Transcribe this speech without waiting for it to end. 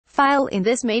file. In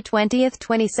this May 20,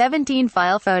 2017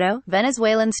 file photo,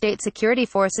 Venezuelan state security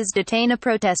forces detain a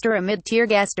protester amid tear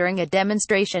gas during a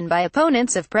demonstration by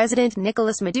opponents of President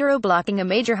Nicolas Maduro blocking a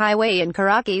major highway in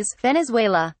Caracas,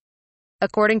 Venezuela.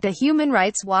 According to Human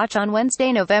Rights Watch on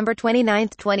Wednesday, November 29,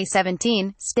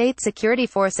 2017, state security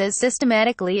forces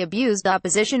systematically abused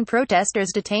opposition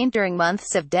protesters detained during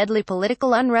months of deadly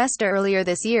political unrest earlier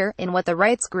this year, in what the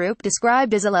rights group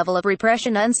described as a level of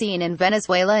repression unseen in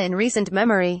Venezuela in recent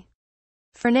memory.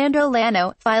 Fernando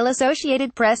Lano, file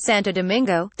Associated Press. Santo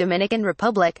Domingo, Dominican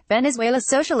Republic, Venezuela's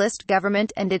socialist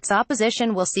government and its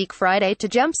opposition will seek Friday to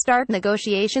jumpstart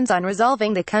negotiations on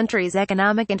resolving the country's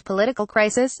economic and political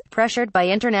crisis, pressured by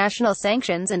international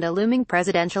sanctions and a looming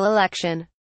presidential election.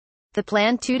 The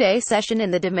planned two-day session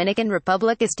in the Dominican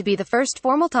Republic is to be the first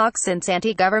formal talks since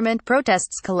anti-government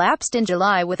protests collapsed in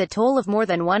July, with a toll of more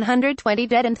than 120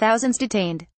 dead and thousands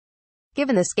detained.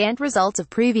 Given the scant results of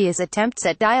previous attempts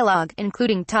at dialogue,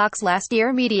 including talks last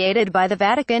year mediated by the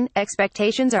Vatican,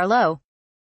 expectations are low.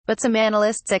 But some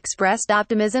analysts expressed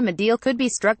optimism a deal could be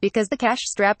struck because the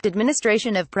cash-strapped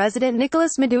administration of President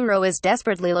Nicolas Maduro is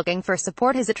desperately looking for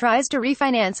support as it tries to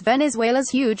refinance Venezuela's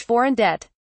huge foreign debt.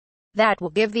 That will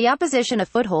give the opposition a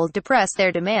foothold to press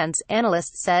their demands,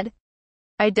 analysts said.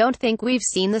 "I don't think we've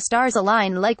seen the stars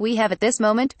align like we have at this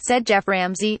moment," said Jeff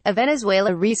Ramsey, a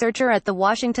Venezuela researcher at the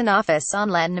Washington office on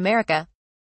Latin America.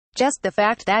 "Just the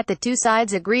fact that the two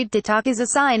sides agreed to talk is a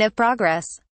sign of progress."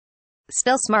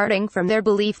 Still smarting from their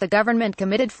belief the government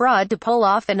committed fraud to pull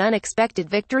off an unexpected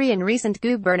victory in recent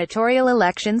gubernatorial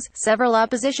elections, several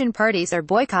opposition parties are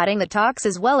boycotting the talks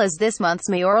as well as this month's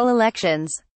mayoral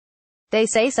elections. They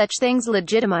say such things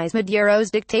legitimize Maduro's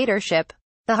dictatorship.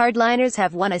 The hardliners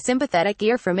have won a sympathetic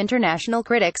ear from international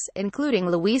critics, including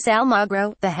Luis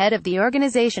Almagro, the head of the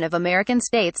Organization of American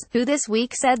States, who this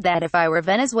week said that if I were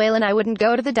Venezuelan I wouldn't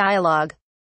go to the dialogue.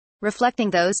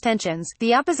 Reflecting those tensions,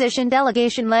 the opposition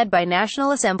delegation led by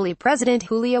National Assembly President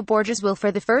Julio Borges will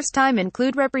for the first time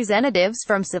include representatives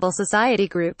from civil society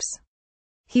groups.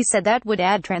 He said that would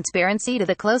add transparency to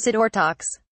the closed-door talks.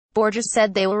 Borges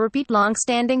said they will repeat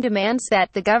long-standing demands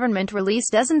that the government release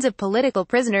dozens of political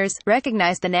prisoners,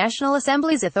 recognize the National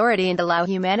Assembly's authority and allow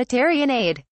humanitarian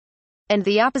aid. And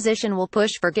the opposition will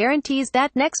push for guarantees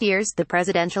that next year's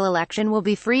presidential election will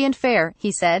be free and fair,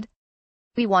 he said.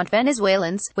 "We want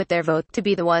Venezuelans, with their vote, to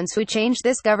be the ones who change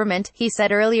this government," he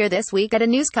said earlier this week at a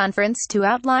news conference to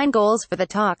outline goals for the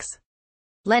talks.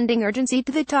 Lending urgency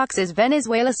to the talks is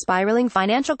Venezuela's spiraling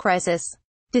financial crisis.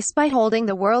 Despite holding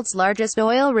the world's largest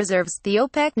oil reserves, the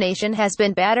OPEC nation has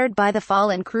been battered by the fall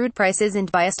in crude prices and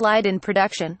by a slide in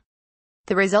production.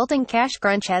 The resulting cash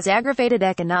crunch has aggravated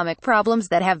economic problems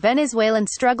that have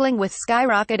Venezuelans struggling with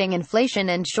skyrocketing inflation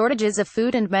and shortages of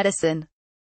food and medicine.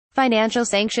 Financial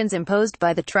sanctions imposed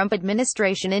by the Trump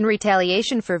administration in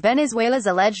retaliation for Venezuela's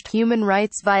alleged human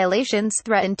rights violations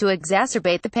threaten to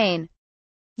exacerbate the pain.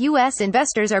 U.S.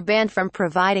 investors are banned from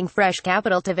providing fresh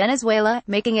capital to Venezuela,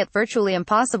 making it virtually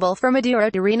impossible for Maduro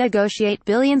to renegotiate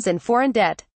billions in foreign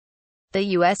debt. The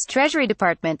U.S. Treasury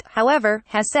Department, however,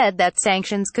 has said that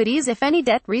sanctions could ease if any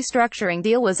debt restructuring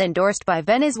deal was endorsed by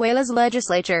Venezuela's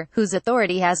legislature, whose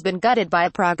authority has been gutted by a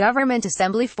pro-government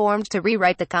assembly formed to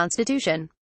rewrite the constitution.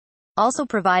 Also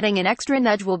providing an extra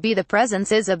nudge will be the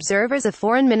presence as observers of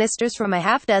foreign ministers from a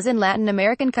half-dozen Latin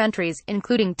American countries,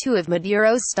 including two of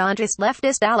Maduro's staunchest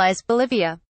leftist allies,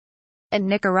 Bolivia and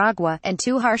Nicaragua, and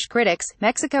two harsh critics,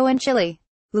 Mexico and Chile.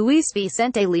 Luis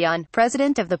Vicente Leon,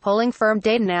 president of the polling firm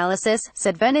Data Analysis,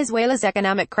 said Venezuela's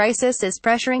economic crisis is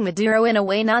pressuring Maduro in a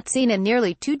way not seen in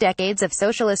nearly 2 decades of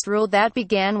socialist rule that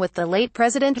began with the late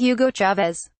President Hugo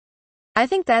Chavez. "I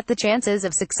think that the chances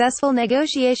of successful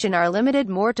negotiation are limited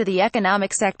more to the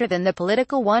economic sector than the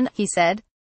political one," he said.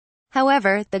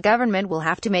 However, the government will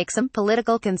have to make some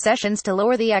political concessions to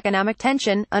lower the economic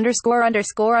tension,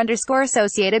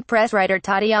 Associated Press writer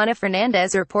Tatiana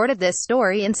Fernandez reported this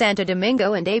story in Santo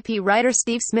Domingo and AP writer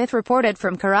Steve Smith reported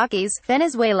from Caracas,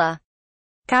 Venezuela.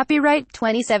 Copyright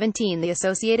 2017 The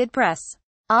Associated Press.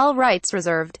 All rights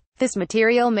reserved. This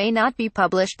material may not be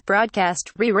published,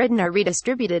 broadcast, rewritten or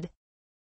redistributed.